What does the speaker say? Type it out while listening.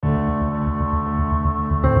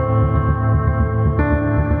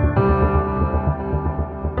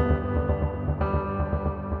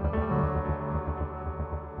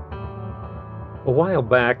while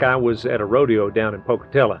back, I was at a rodeo down in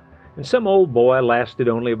Pocatello, and some old boy lasted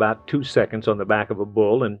only about 2 seconds on the back of a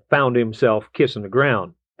bull and found himself kissing the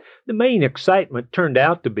ground. The main excitement turned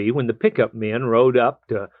out to be when the pickup men rode up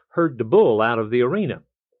to herd the bull out of the arena.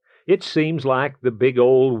 It seems like the big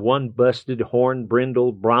old one-busted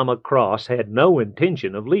horn-brindle Brahma cross had no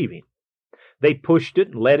intention of leaving. They pushed it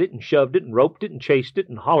and led it and shoved it and roped it and chased it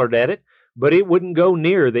and hollered at it, but it wouldn't go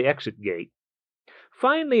near the exit gate.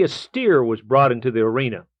 Finally, a steer was brought into the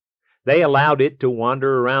arena. They allowed it to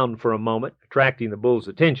wander around for a moment, attracting the bull's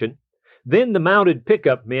attention. Then the mounted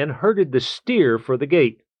pickup men herded the steer for the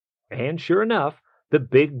gate, and sure enough, the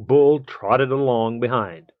big bull trotted along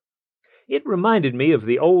behind. It reminded me of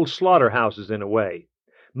the old slaughterhouses in a way.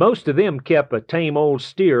 Most of them kept a tame old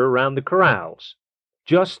steer around the corrals,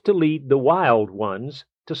 just to lead the wild ones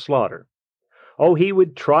to slaughter. Oh, he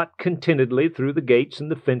would trot contentedly through the gates and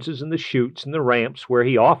the fences and the chutes and the ramps where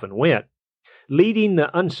he often went, leading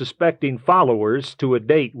the unsuspecting followers to a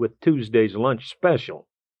date with Tuesday's lunch special.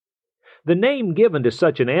 The name given to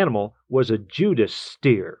such an animal was a Judas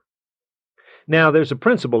steer. Now, there's a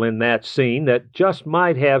principle in that scene that just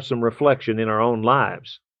might have some reflection in our own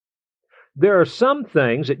lives. There are some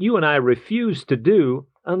things that you and I refuse to do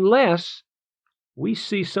unless we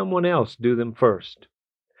see someone else do them first.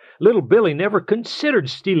 Little Billy never considered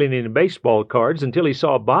stealing any baseball cards until he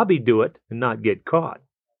saw Bobby do it and not get caught.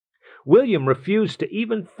 William refused to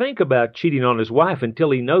even think about cheating on his wife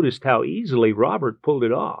until he noticed how easily Robert pulled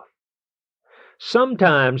it off.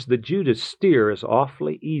 Sometimes the Judas steer is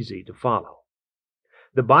awfully easy to follow.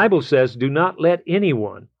 The Bible says, "Do not let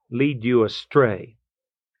anyone lead you astray."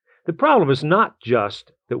 The problem is not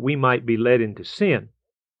just that we might be led into sin,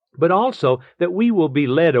 but also that we will be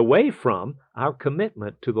led away from our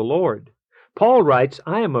commitment to the Lord. Paul writes,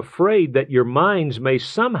 "I am afraid that your minds may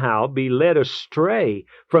somehow be led astray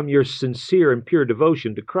from your sincere and pure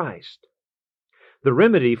devotion to Christ." The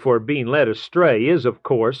remedy for being led astray is, of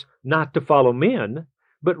course, not to follow men,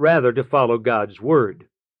 but rather to follow God's Word.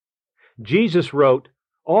 Jesus wrote,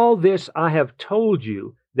 "All this I have told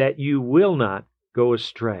you, that you will not go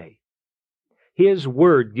astray." His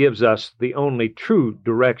Word gives us the only true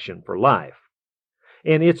direction for life,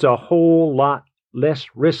 and it's a whole lot less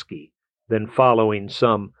risky than following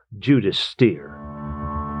some Judas steer.